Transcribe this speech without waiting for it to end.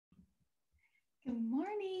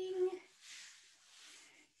morning.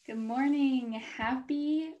 Good morning.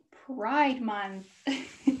 Happy Pride Month.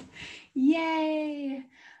 Yay.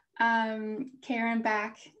 Karen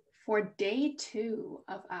back for day 2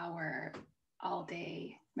 of our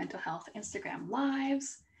all-day mental health Instagram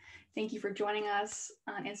lives. Thank you for joining us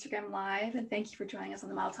on Instagram Live, and thank you for joining us on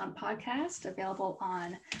the Miletown podcast, available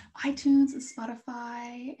on iTunes,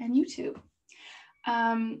 Spotify, and YouTube.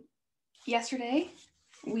 Yesterday,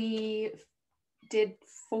 we did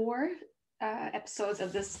 4 episodes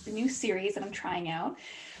of this new series that I'm trying out.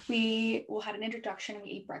 We had an introduction and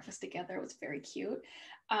we ate breakfast together. It was very cute.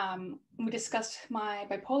 We discussed my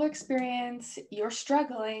bipolar experience, you're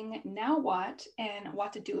struggling, now what, and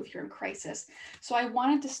what to do if you're in crisis. So I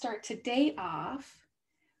wanted to start today off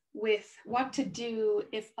with what to do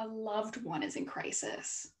if a loved one is in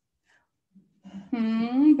crisis.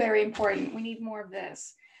 Very important. We need more of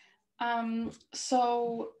this.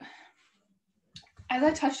 So as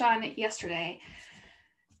I touched on it yesterday,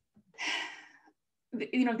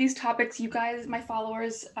 these topics, you guys, my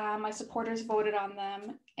followers, my supporters voted on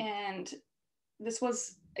them. And this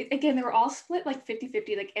was, again, they were all split like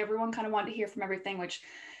 50-50, like everyone kind of wanted to hear from everything, which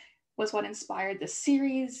was what inspired this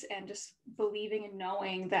series, and just believing and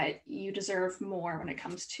knowing that you deserve more when it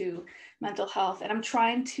comes to mental health. And I'm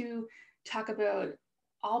trying to talk about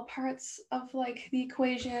all parts of like the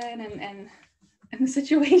equation and the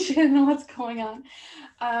situation and what's going on.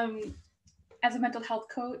 As a mental health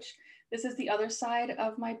coach, this is the other side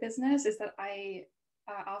of my business, is that I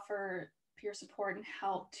offer peer support and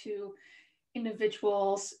help to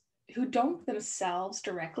individuals who don't themselves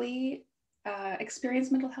directly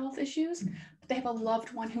experience mental health issues, but they have a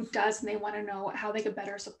loved one who does, and they want to know how they could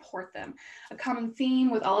better support them. A common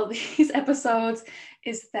theme with all of these episodes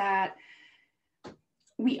is that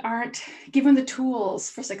we aren't given the tools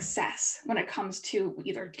for success when it comes to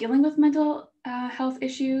either dealing with mental health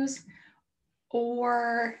issues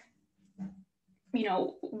or,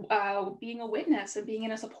 being a witness and being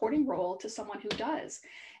in a supporting role to someone who does.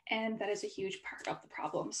 And that is a huge part of the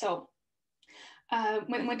problem. So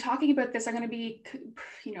when talking about this, I'm going to be,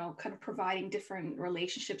 kind of providing different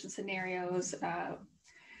relationships and scenarios,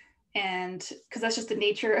 and because that's just the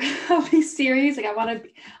nature of these series. Like I want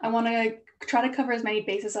to try to cover as many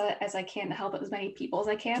bases as I can to help as many people as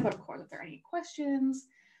I can. But of course, if there are any questions,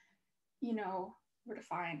 where to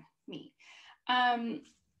find me.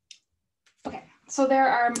 Okay, so there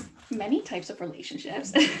are many types of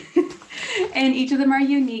relationships, and each of them are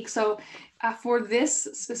unique. So for this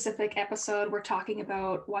specific episode, we're talking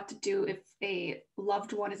about what to do if a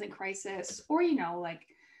loved one is in crisis, or,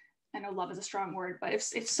 I know love is a strong word, but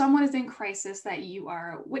if someone is in crisis that you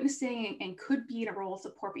are witnessing and could be in a role of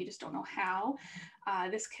support, but you just don't know how,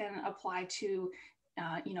 this can apply to,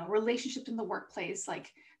 relationships in the workplace,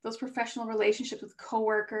 like those professional relationships with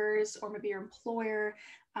coworkers or maybe your employer,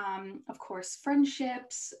 of course,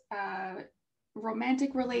 friendships,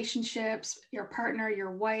 romantic relationships, your partner,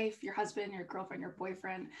 your wife, your husband, your girlfriend, your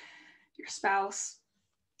boyfriend, your spouse,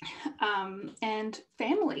 and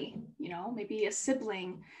family, maybe a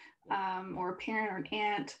sibling, or a parent or an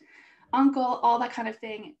aunt, uncle, all that kind of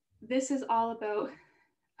thing. This is all about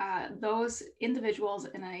those individuals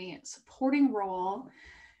in a supporting role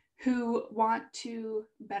who want to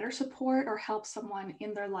better support or help someone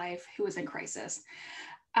in their life who is in crisis.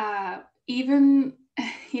 Even,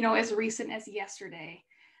 as recent as yesterday,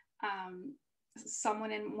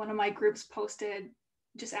 someone in one of my groups posted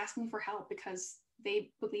just asking for help because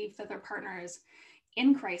they believe that their partner is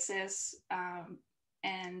in crisis,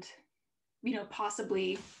 and,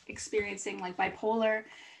 possibly experiencing like bipolar.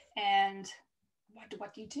 And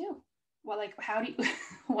what do you do? Well, like, how do you,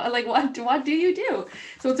 what do you do?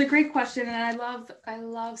 So it's a great question. And I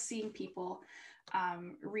love seeing people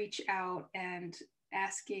reach out and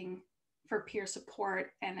asking for peer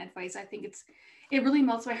support and advice. I think it really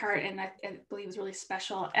melts my heart, and I believe is really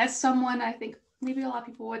special. As someone, I think maybe a lot of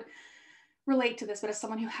people would relate to this, but as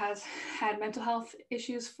someone who has had mental health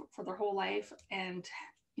issues for their whole life and,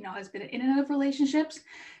 has been in and out of relationships,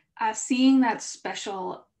 seeing that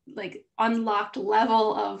special, like, unlocked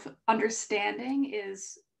level of understanding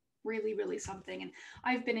is really, really something. And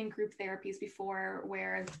I've been in group therapies before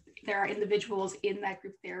where there are individuals in that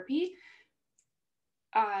group therapy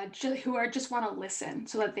who just want to listen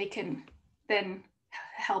so that they can then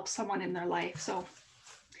help someone in their life. So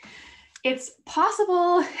it's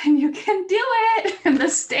possible and you can do it, and the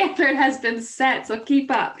standard has been set, so keep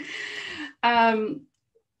up.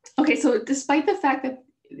 Okay, so despite the fact that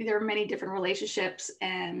there are many different relationships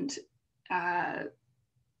and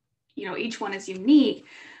each one is unique,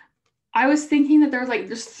 I was thinking that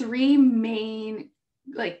there's 3 main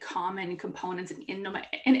like common components in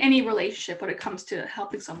any relationship when it comes to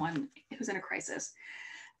helping someone who's in a crisis.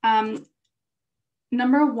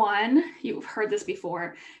 Number one, you've heard this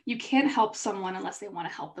before, you can't help someone unless they want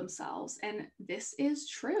to help themselves. And this is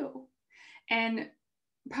true. And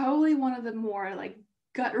probably one of the more like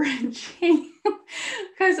gut wrenching,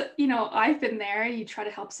 because, you know, I've been there. You try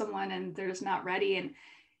to help someone and they're just not ready. And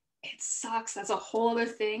it sucks. That's a whole other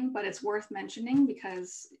thing, but it's worth mentioning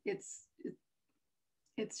because it's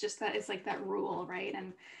just that it's like that rule, right?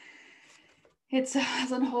 And it's a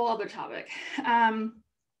whole other topic.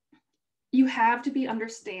 You have to be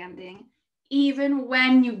understanding even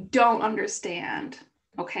when you don't understand,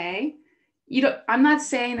 okay? I'm not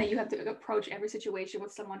saying that you have to approach every situation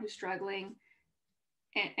with someone who's struggling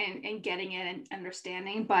and getting it and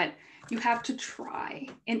understanding, but you have to try.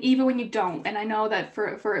 And even when you don't, and I know that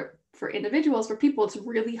for individuals, for people, it's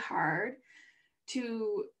really hard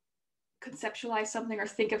to conceptualize something or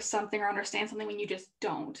think of something or understand something when you just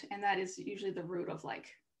don't. And that is usually the root of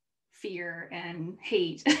like fear and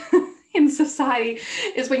hate in society,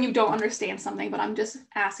 is when you don't understand something. But I'm just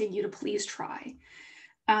asking you to please try.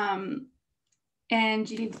 And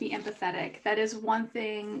you need to be empathetic. That is one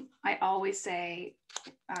thing I always say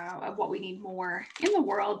of what we need more in the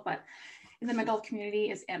world, but in the mental health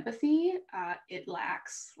community is empathy. It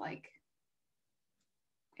lacks, like,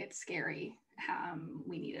 it's scary.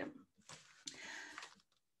 We need it.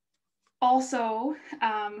 Also,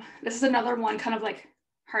 this is another one, kind of like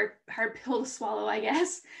hard pill to swallow, I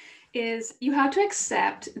guess, is you have to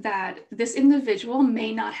accept that this individual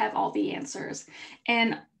may not have all the answers.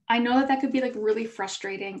 And I know that could be like really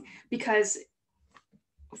frustrating, because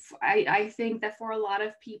I think that for a lot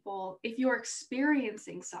of people, if you're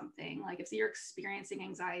experiencing something, like if you're experiencing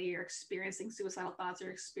anxiety, you're experiencing suicidal thoughts,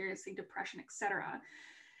 you're experiencing depression, etc.,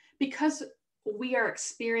 because we are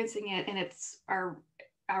experiencing it and it's our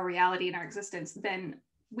reality and our existence, then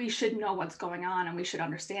we should know what's going on and we should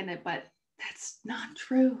understand it. But that's not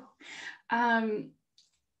true. A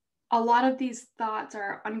lot of these thoughts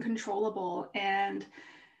are uncontrollable, and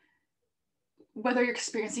whether you're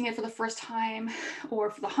experiencing it for the first time or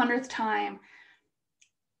for the 100th time,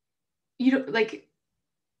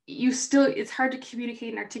 it's hard to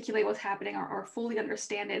communicate and articulate what's happening or fully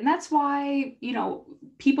understand it. And that's why,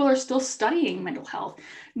 people are still studying mental health.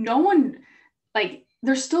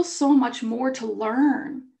 There's still so much more to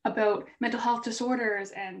learn about mental health disorders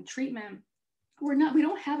and treatment. We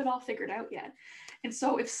don't have it all figured out yet. And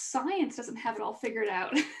so if science doesn't have it all figured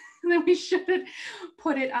out, then we shouldn't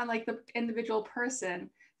put it on like the individual person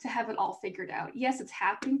to have it all figured out. Yes, it's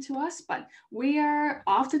happening to us, but we are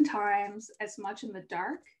oftentimes as much in the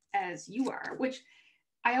dark as you are, which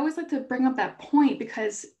I always like to bring up that point,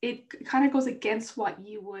 because it kind of goes against what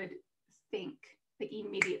you would think, like,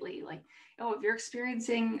 immediately. Like, oh, if you're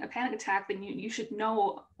experiencing a panic attack, then you should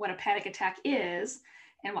know what a panic attack is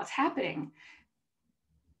and what's happening.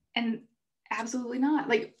 And absolutely not.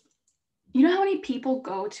 Like, you know how many people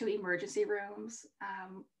go to emergency rooms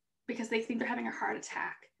because they think they're having a heart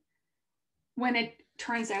attack, when it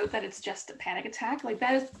turns out that it's just a panic attack? Like,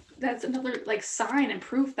 that's another like sign and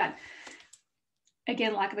proof that,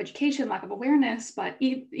 again, lack of education, lack of awareness. But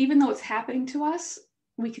even though it's happening to us,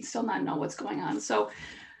 we can still not know what's going on. So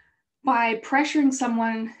by pressuring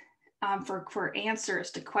someone for answers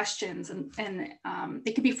to questions, and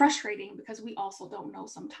it can be frustrating because we also don't know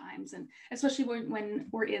sometimes, and especially when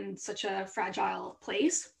we're in such a fragile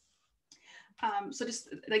place. So just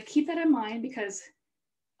like keep that in mind, because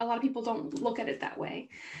a lot of people don't look at it that way.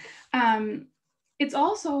 It's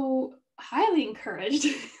also highly encouraged,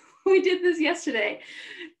 we did this yesterday,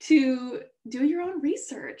 to do your own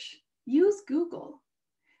research. Use Google.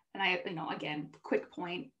 And again, quick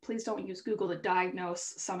point, please don't use Google to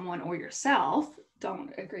diagnose someone or yourself.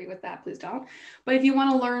 Don't agree with that, please don't. But if you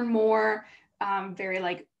want to learn more, very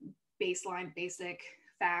like baseline, basic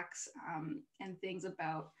facts and things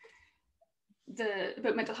about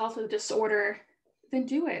mental health with disorder, then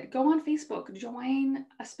do it. Go on Facebook, join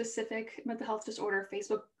a specific mental health disorder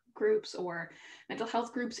Facebook groups or mental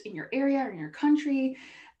health groups in your area or in your country,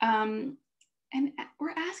 or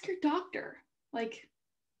ask your doctor. Like,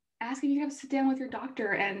 ask if you have to sit down with your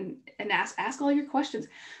doctor and ask all your questions.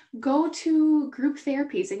 Go to group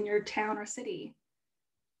therapies in your town or city.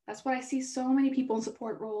 That's what I see so many people in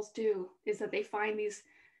support roles do, is that they find these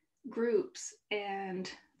groups and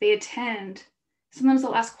they attend. Sometimes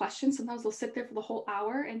they'll ask questions. Sometimes they'll sit there for the whole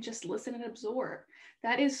hour and just listen and absorb.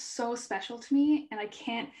 That is so special to me. And I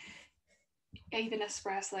can't even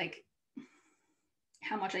express like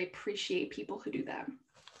how much I appreciate people who do that.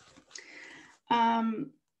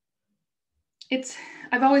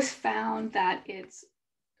 I've always found that it's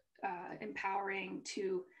empowering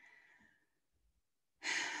to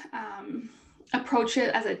approach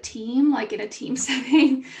it as a team, like in a team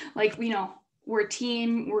setting, like, you know, we're a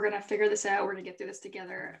team, we're going to figure this out, we're going to get through this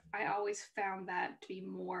together. I always found that to be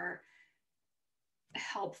more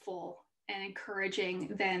helpful and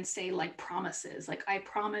encouraging than, say, like promises, like I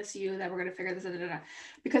promise you that we're going to figure this out,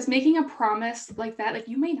 because making a promise like that, like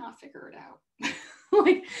you may not figure it out.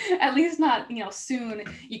 Like at least not, you know, soon.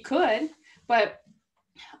 You could, but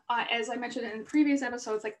as I mentioned in previous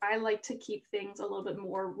episodes, like I like to keep things a little bit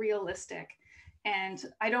more realistic, and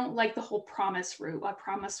I don't like the whole promise route. I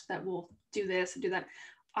promise that we'll do this and do that.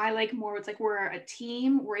 I like more, it's like we're a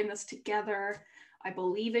team, we're in this together. I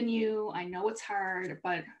believe in you. I know it's hard,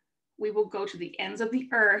 but we will go to the ends of the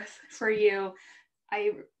earth for you.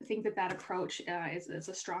 I think that approach is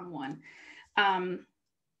a strong one.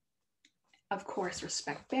 Of course,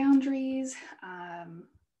 respect boundaries. I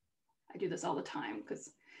do this all the time because,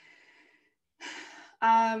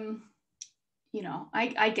 you know,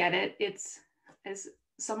 I get it. It's, as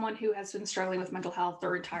someone who has been struggling with mental health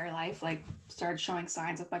their entire life, like started showing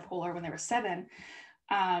signs of bipolar when they were 7.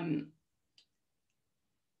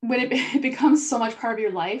 When it becomes so much part of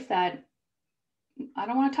your life that I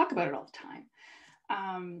don't want to talk about it all the time.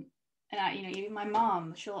 And I, you know, even my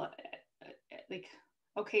mom, she'll like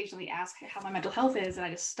occasionally ask how my mental health is, and I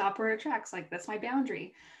just stop her in her tracks. Like, that's my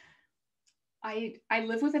boundary. I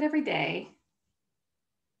live with it every day.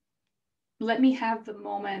 Let me have the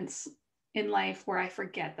moments in life where I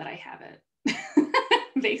forget that I have it,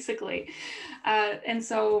 basically. And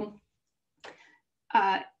so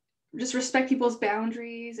just respect people's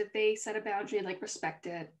boundaries. If they set a boundary, like respect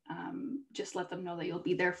it. Just let them know that you'll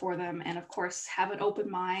be there for them. And of course, have an open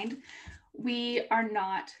mind. We are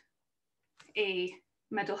not a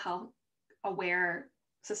mental health aware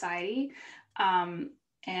society.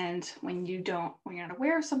 And when you're not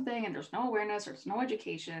aware of something and there's no awareness, there's no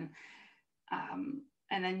education,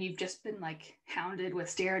 and then you've just been like hounded with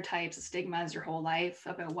stereotypes and stigmas your whole life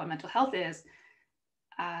about what mental health is,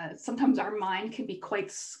 sometimes our mind can be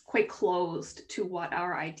quite closed to what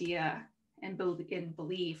our idea and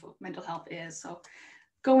belief of mental health is. So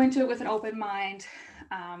go into it with an open mind.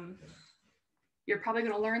 You're probably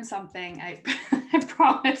going to learn something, I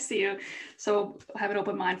promise you. So have an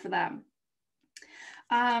open mind for that.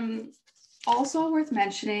 Also worth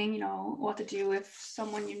mentioning, you know, what to do if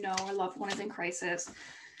someone you know or loved one is in crisis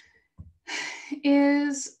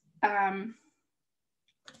is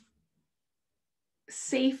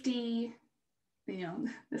safety. You know,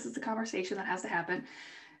 this is the conversation that has to happen.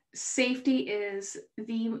 Safety is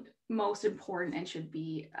the most important and should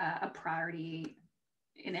be a priority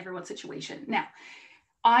in everyone's situation. Now,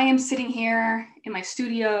 I am sitting here in my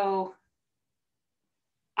studio.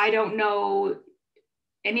 I don't know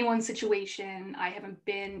anyone's situation. I haven't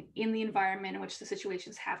been in the environment in which the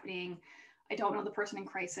situation is happening. I don't know the person in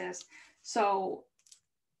crisis. So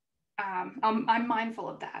I'm mindful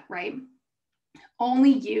of that, right?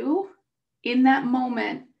 Only you in that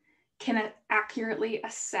moment can accurately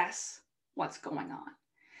assess what's going on.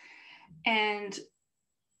 And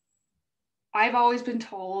I've always been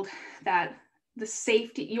told that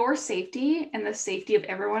your safety and the safety of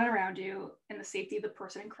everyone around you and the safety of the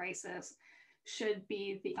person in crisis should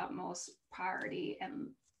be the utmost priority and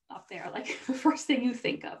up there, like the first thing you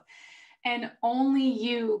think of. And only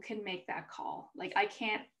you can make that call. Like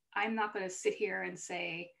I'm not going to sit here and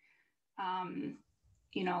say,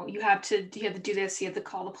 you know, you have to do this, you have to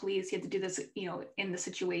call the police, you have to do this, you know, in the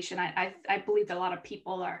situation. I believe that a lot of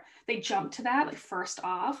people they jump to that, like, first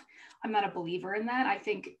off. I'm not a believer in that. I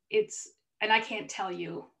think and I can't tell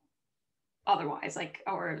you otherwise, like,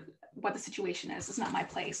 or what the situation is. It's not my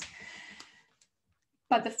place.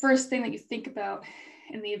 But the first thing that you think about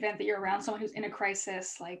in the event that you're around someone who's in a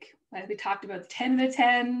crisis, like as we talked about, 10 out of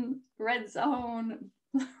 10, red zone,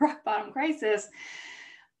 rock bottom crisis,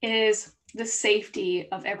 is the safety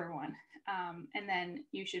of everyone. And then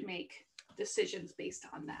you should make decisions based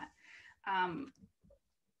on that.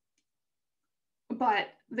 But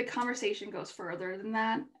the conversation goes further than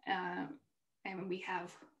that. And we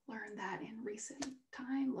have learned that in recent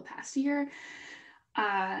time, the past year.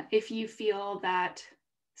 If you feel that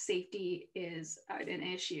safety is an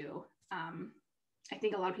issue, I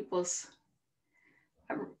think a lot of people's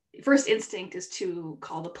first instinct is to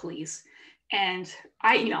call the police. And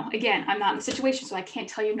again, I'm not in the situation, so I can't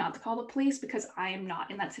tell you not to call the police because I am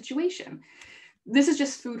not in that situation. This is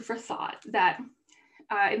just food for thought that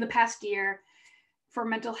in the past year, for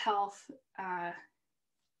mental health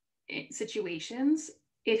situations,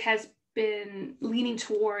 it has been leaning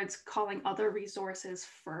towards calling other resources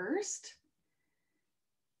first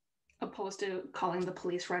opposed to calling the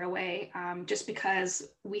police right away, just because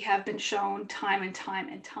we have been shown time and time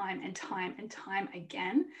and time and time and time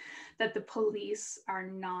again that the police are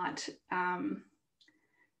not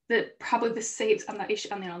probably the safe on the issue,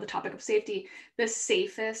 on the topic of safety, the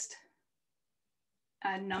safest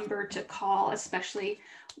number to call, especially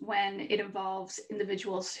when it involves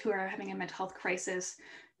individuals who are having a mental health crisis,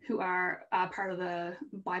 who are part of the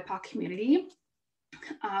BIPOC community.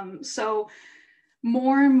 So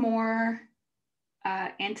more and more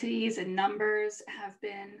entities and numbers have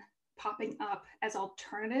been popping up as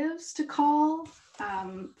alternatives to call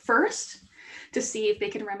first, to see if they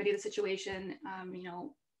can remedy the situation.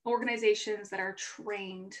 Organizations that are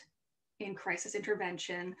trained in crisis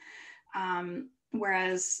intervention,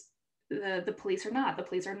 whereas the police are not. The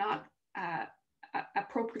police are not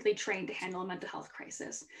appropriately trained to handle a mental health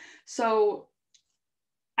crisis. So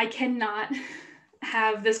I cannot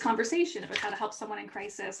have this conversation about how to help someone in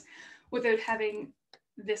crisis without having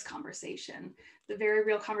this conversation, the very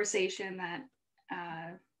real conversation that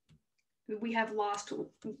we have lost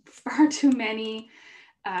far too many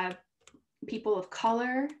people of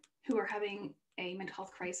color who are having a mental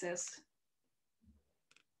health crisis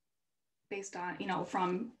based on,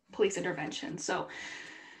 from police intervention. So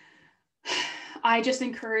I just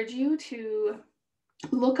encourage you to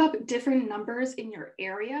look up different numbers in your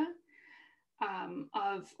area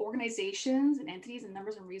of organizations and entities and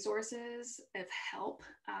numbers and resources of help,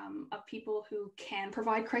 of people who can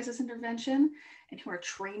provide crisis intervention and who are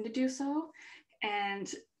trained to do so.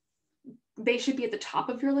 And they should be at the top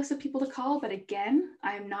of your list of people to call. But again,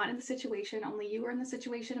 I am not in the situation. Only you are in the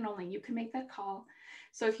situation, and only you can make that call.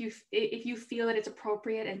 So if you feel that it's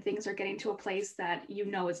appropriate and things are getting to a place that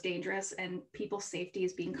is dangerous and people's safety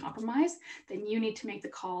is being compromised, then you need to make the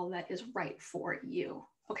call that is right for you.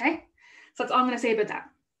 Okay? So that's all I'm going to say about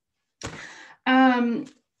that.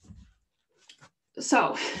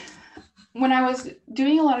 So when I was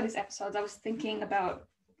doing a lot of these episodes, I was thinking about,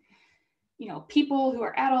 people who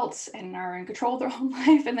are adults and are in control of their own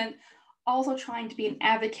life, and then also trying to be an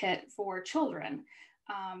advocate for children,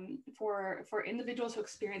 for individuals who are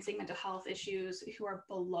experiencing mental health issues who are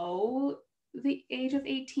below the age of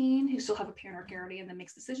 18, who still have a parent or guardian that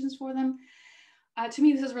makes decisions for them. To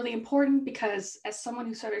me, this is really important because as someone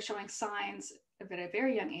who started showing signs at a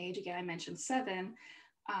very young age, again, I mentioned 7,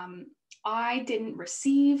 I didn't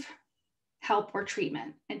receive help or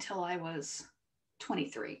treatment until I was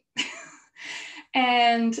 23.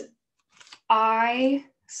 And I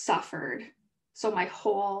suffered so my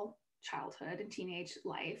whole childhood and teenage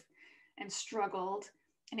life and struggled,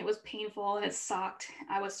 and it was painful and it sucked.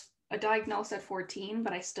 I was diagnosed at 14,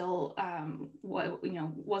 but I still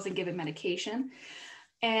wasn't given medication.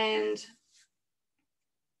 And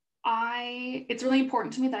it's really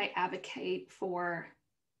important to me that I advocate for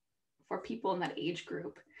people in that age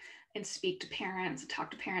group and speak to parents and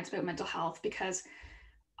talk to parents about mental health, because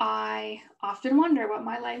I often wonder what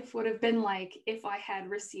my life would have been like if I had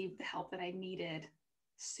received the help that I needed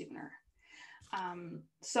sooner.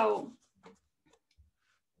 So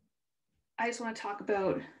I just want to talk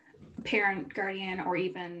about parent, guardian, or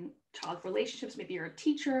even child relationships. Maybe you're a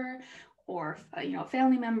teacher or a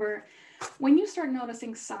family member. When you start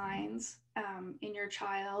noticing signs in your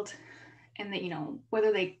child, and that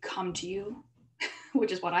whether they come to you,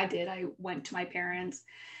 which is what I did. I went to my parents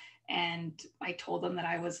and I told them that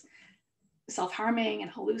I was self-harming and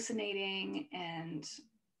hallucinating and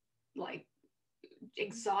like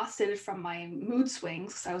exhausted from my mood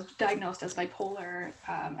swings, because I was diagnosed as bipolar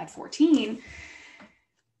at 14,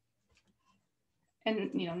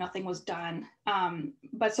 and nothing was done.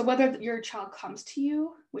 But so whether your child comes to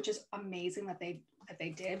you, which is amazing that they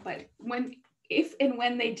did, but if and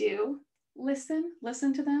when they do, listen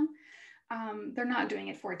to them. They're not doing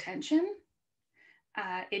it for attention.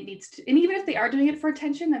 It needs to, and even if they are doing it for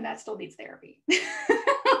attention, then that still needs therapy.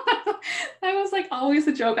 That was like always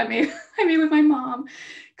the joke I made with my mom,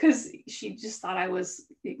 because she just thought I was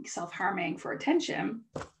self-harming for attention.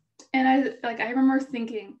 And I remember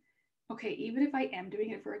thinking, okay, even if I am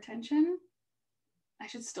doing it for attention, I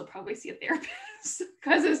should still probably see a therapist,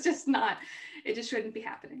 because it just shouldn't be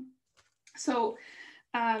happening. So,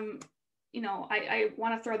 I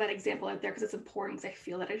want to throw that example out there because it's important, because I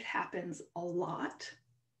feel that it happens a lot.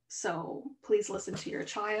 So please listen to your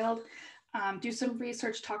child, do some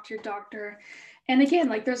research, talk to your doctor. And again,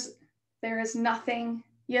 there is nothing,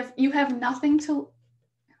 you have nothing to,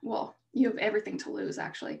 well, you have everything to lose,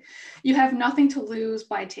 actually. You have nothing to lose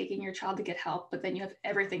by taking your child to get help, but then you have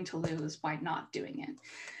everything to lose by not doing it.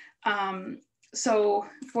 So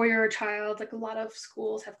for your child, like a lot of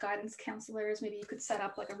schools have guidance counselors. Maybe you could set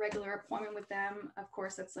up like a regular appointment with them. Of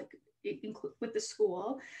course, that's like with the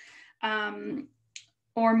school,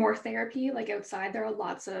 or more therapy, like outside. There are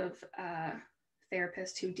lots of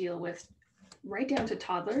therapists who deal with right down to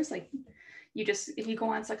toddlers. Like if you go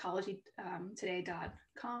on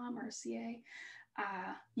psychologytoday.com or CA,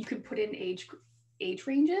 you could put in age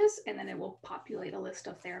ranges, and then it will populate a list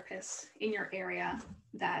of therapists in your area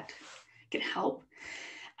that can help.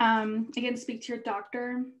 Again, speak to your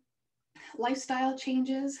doctor. Lifestyle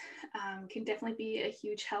changes can definitely be a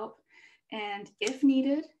huge help. And if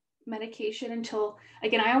needed, medication until,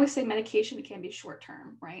 again, I always say medication can be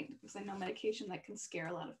short-term, right? Because I know medication that can scare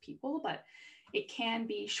a lot of people, but it can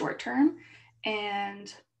be short-term.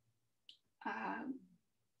 And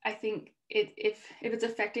I think if it's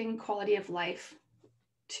affecting quality of life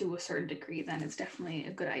to a certain degree, then it's definitely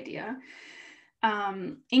a good idea.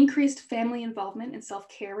 Increased family involvement in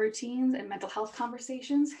self-care routines and mental health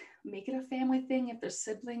conversations. Make it a family thing. If there's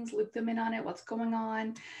siblings, loop them in on it. What's going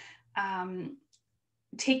on?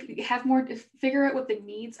 Figure out what the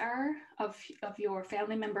needs are of your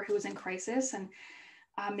family member who is in crisis, and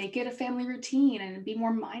make it a family routine, and be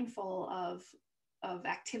more mindful of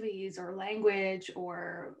activities or language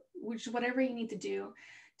or whatever you need to do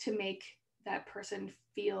to make that person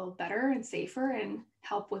feel better and safer and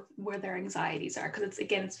help with where their anxieties are. Because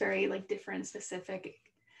it's very like different, specific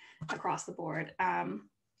across the board,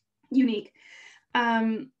 unique.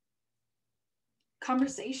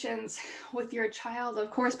 Conversations with your child,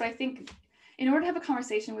 of course, but I think in order to have a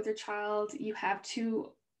conversation with your child, you have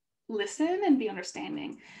to listen and be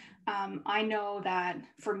understanding. I know that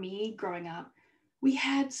for me growing up, we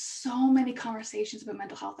had so many conversations about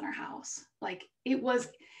mental health in our house. Like it was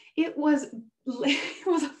a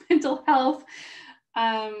mental health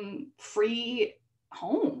free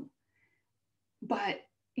home, but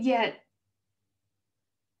yet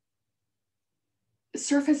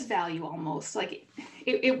surface value almost, like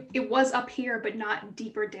it was up here but not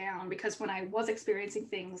deeper down, because when I was experiencing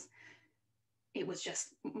things, it was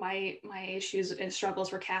just my issues and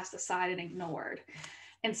struggles were cast aside and ignored.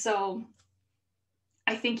 And so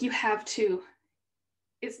I think you have to,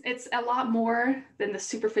 it's a lot more than the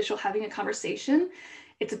superficial having a conversation.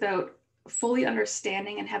 It's about fully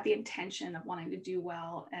understanding and have the intention of wanting to do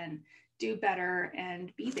well and do better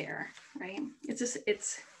and be there, right?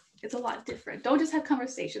 It's a lot different. Don't just have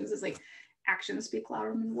conversations. It's like actions speak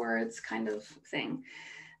louder than words kind of thing.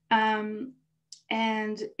 And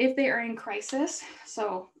if they are in crisis,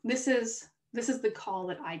 so this is the call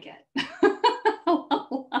that I get a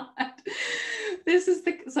lot.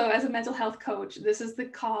 So as a mental health coach, this is the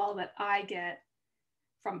call that I get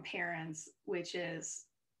from parents, which is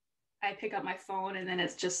I pick up my phone and then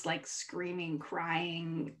it's just like screaming,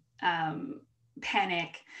 crying,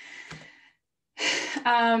 panic.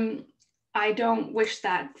 I don't wish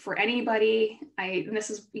that for anybody. This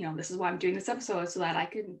is why I'm doing this episode, so that I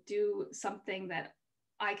can do something that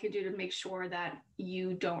I can do to make sure that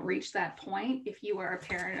you don't reach that point if you are a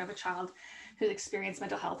parent of a child who's experienced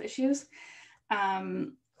mental health issues.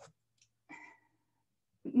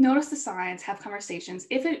 Notice the signs, have conversations.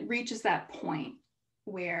 If it reaches that point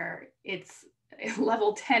where it's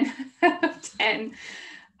level 10 out of 10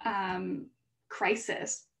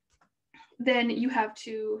 crisis, then you have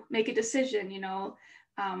to make a decision, and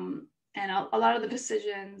a lot of the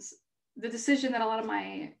decision that a lot of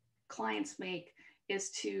my clients make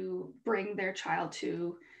is to bring their child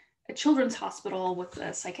to a children's hospital with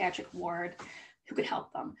a psychiatric ward who could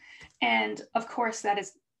help them. And of course, that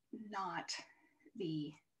is not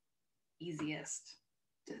the easiest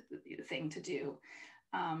thing to do.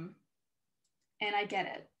 And I get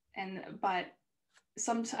it. But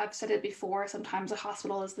I've said it before, sometimes a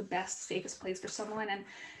hospital is the best, safest place for someone.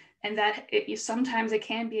 And that sometimes it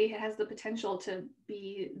has the potential to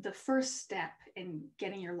be the first step in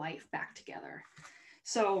getting your life back together.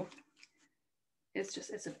 So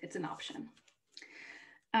it's an option.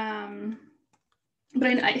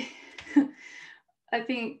 But I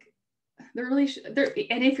think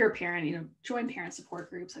and if you're a parent, join parent support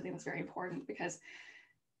groups. I think that's very important, because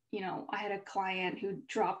I had a client who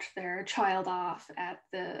dropped their child off at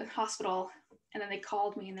the hospital, and then they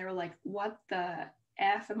called me and they were like, what the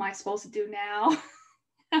F am I supposed to do now?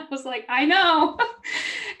 I was like, I know.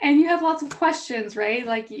 And you have lots of questions, right?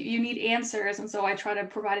 Like you need answers. And so I try to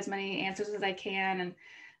provide as many answers as I can.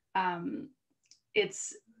 And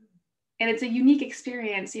it's a unique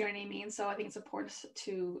experience, you know what I mean? So I think it's important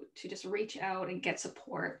to just reach out and get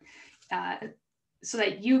support, so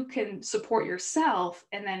that you can support yourself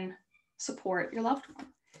and then support your loved one.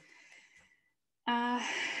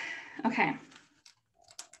 Okay.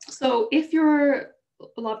 So if you're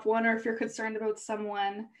a loved one or if you're concerned about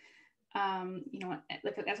someone,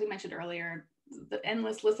 like as we mentioned earlier, the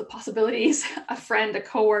endless list of possibilities, a friend, a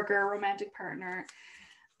coworker, a romantic partner,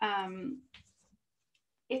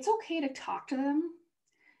 it's okay to talk to them.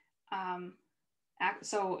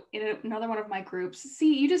 So in another one of my groups,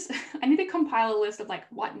 I need to compile a list of like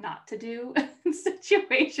what not to do in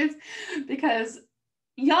situations, because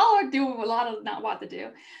y'all are doing a lot of not what to do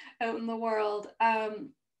out in the world.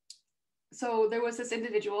 So there was this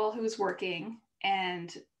individual who was working,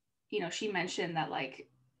 and she mentioned that like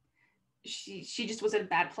she just was in a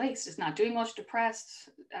bad place, just not doing much, depressed,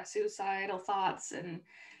 suicidal thoughts, and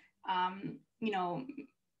you know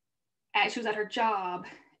she was at her job,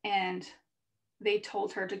 and they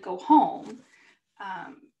told her to go home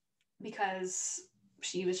because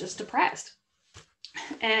she was just depressed,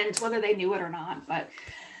 and whether they knew it or not,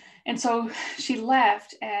 and so she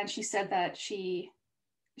left, and she said that she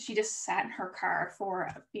just sat in her car for,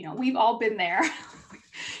 we've all been there.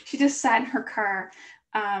 She just sat in her car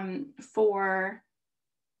for,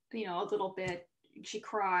 a little bit. She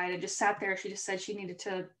cried and just sat there. She just said she needed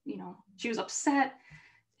to, she was upset.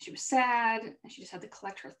 She was sad, and she just had to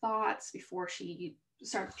collect her thoughts before she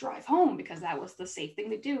started to drive home, because that was the safe thing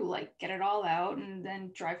to do, like get it all out and then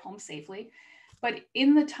drive home safely. But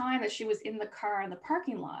in the time that she was in the car in the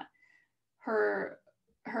parking lot, her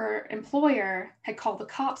employer had called the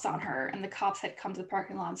cops on her, and the cops had come to the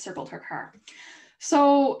parking lot and circled her car.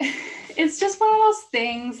 So it's just one of those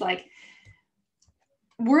things, like,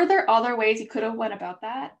 were there other ways you could have went about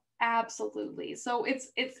that? Absolutely. So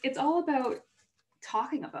it's all about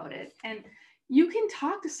talking about it, and you can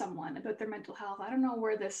talk to someone about their mental health. I don't know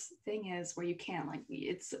where this thing is where you can't, like,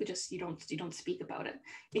 it's just you don't speak about it.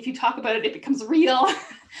 If you talk about it, it becomes real.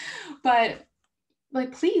 But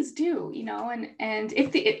like, please do, and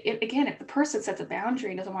if the person sets a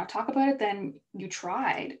boundary and doesn't want to talk about it, then you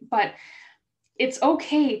tried. But it's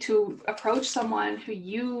okay to approach someone who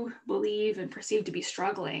you believe and perceive to be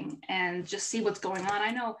struggling and just see what's going on.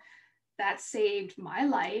 I know that saved my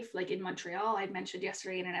life. Like in Montreal, I mentioned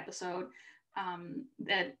yesterday in an episode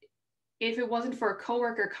that if it wasn't for a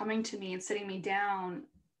coworker coming to me and sitting me down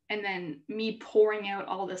and then me pouring out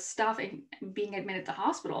all this stuff and being admitted to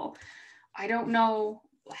hospital, I don't know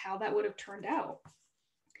how that would have turned out.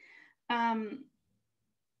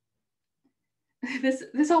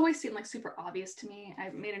 This always seemed like super obvious to me. I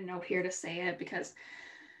made a note here to say it because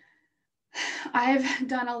I've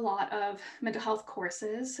done a lot of mental health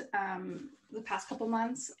courses the past couple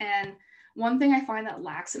months, and one thing I find that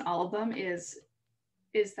lacks in all of them is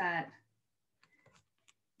that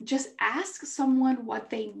just ask someone what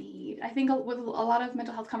they need. I think with a lot of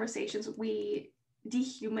mental health conversations, we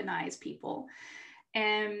dehumanize people,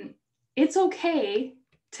 and it's okay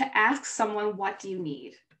to ask someone, what do you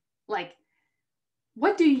need? Like,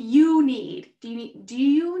 what do you need? Do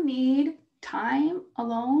you need time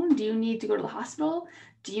alone? Do you need to go to the hospital?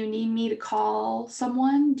 Do you need me to call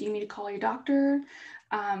someone? Do you need to call your doctor?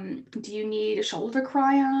 Do you need a shoulder to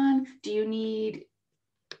cry on? Do you need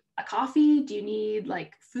a coffee? Do you need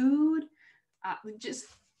like food? Just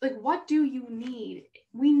like, what do you need?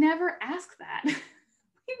 We never ask that. We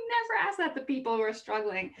never ask that to people who are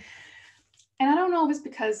struggling. And I don't know if it's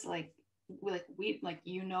because we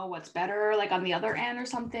what's better, like on the other end or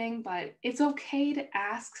something, but it's okay to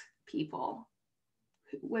ask people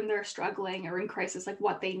when they're struggling or in crisis, like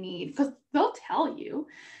what they need, because they'll tell you,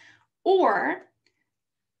 or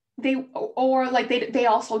they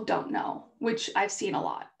also don't know, which I've seen a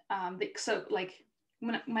lot. So like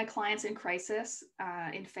when my clients in crisis,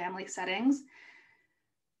 in family settings,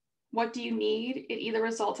 what do you need? It either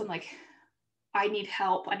results in like, I need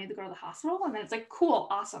help, I need to go to the hospital, and then it's like, cool,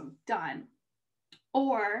 awesome, done.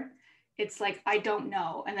 Or it's like, I don't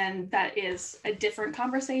know, and then that is a different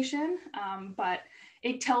conversation, but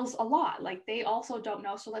it tells a lot, like they also don't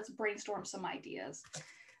know, so let's brainstorm some ideas.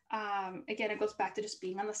 Again, it goes back to just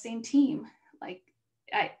being on the same team. Like,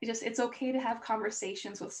 it's okay to have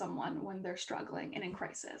conversations with someone when they're struggling and in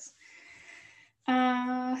crisis.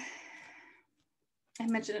 I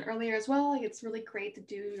mentioned it earlier as well, like it's really great to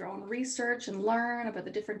do your own research and learn about the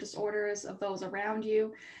different disorders of those around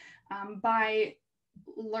you. By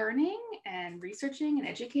learning and researching and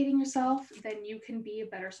educating yourself, then you can be a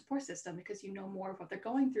better support system because you know more of what they're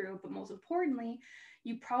going through. But most importantly,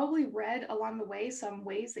 you probably read along the way some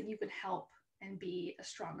ways that you can help and be a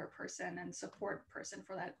stronger person and support person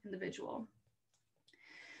for that individual.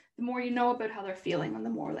 The more you know about how they're feeling, and the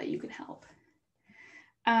more that you can help.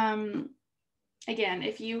 Again,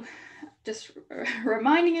 if you just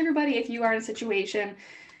reminding everybody, if you are in a situation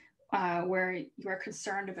where you are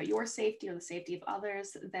concerned about your safety or the safety of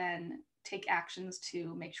others, then take actions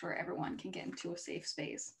to make sure everyone can get into a safe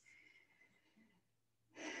space.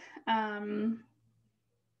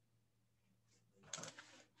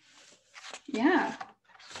 Yeah,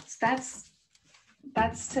 so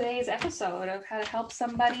that's today's episode of how to help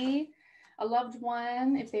somebody, a loved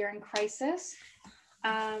one, if they're in crisis.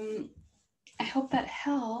 I hope that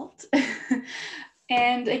helped.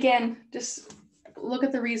 And again, just look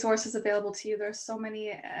at the resources available to you. There's so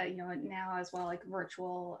many, now as well, like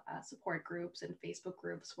virtual support groups and Facebook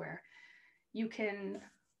groups where you can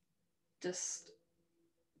just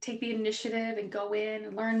take the initiative and go in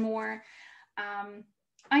and learn more.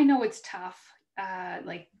 I know it's tough.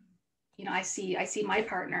 I see my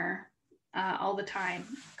partner all the time,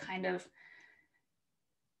 kind of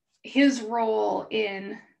his role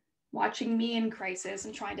in watching me in crisis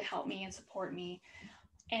and trying to help me and support me.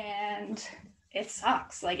 And it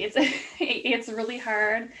sucks. Like it's really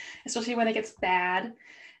hard, especially when it gets bad.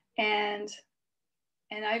 And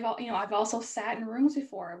I've also sat in rooms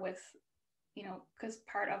before with, because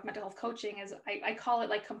part of mental health coaching is I call it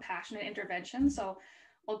like compassionate intervention. So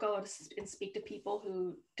I'll go and speak to people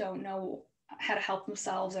who don't know how to help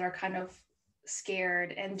themselves and are kind of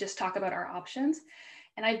scared, and just talk about our options.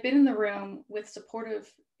 And I've been in the room with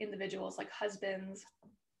supportive individuals like husbands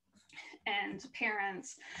and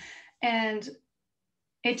parents, and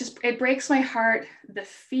it breaks my heart, the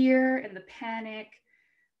fear and the panic,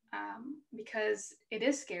 because it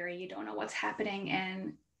is scary. You don't know what's happening.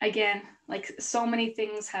 And again, like so many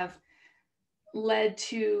things have led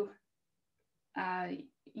to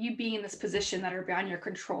you being in this position that are beyond your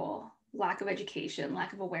control. Lack of education,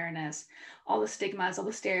 lack of awareness, all the stigmas, all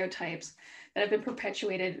the stereotypes that have been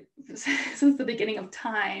perpetuated since the beginning of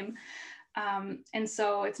time. And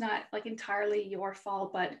so it's not like entirely your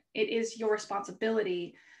fault, but it is your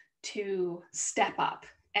responsibility to step up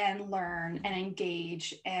and learn and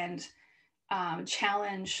engage and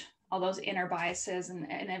challenge all those inner biases and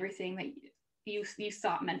everything that you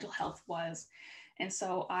thought mental health was. And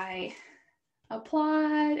so I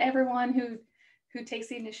applaud everyone who takes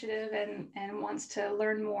the initiative and wants to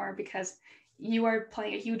learn more, because you are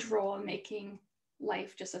playing a huge role in making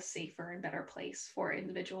life just a safer and better place for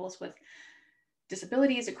individuals with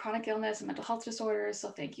disabilities and chronic illness and mental health disorders. So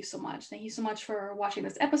thank you so much. Thank you so much for watching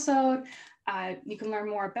this episode. You can learn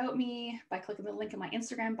more about me by clicking the link in my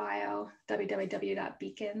Instagram bio,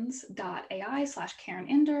 www.beacons.ai/Karen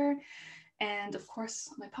Inder. And of course,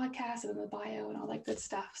 my podcast and in the bio and all that good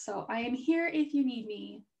stuff. So I am here if you need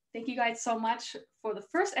me. Thank you guys so much for the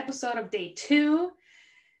first episode of day 2.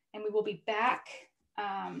 And we will be back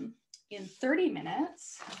in 30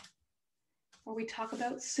 minutes where we talk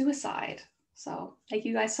about suicide. So thank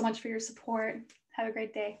you guys so much for your support. Have a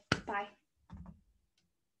great day. Bye.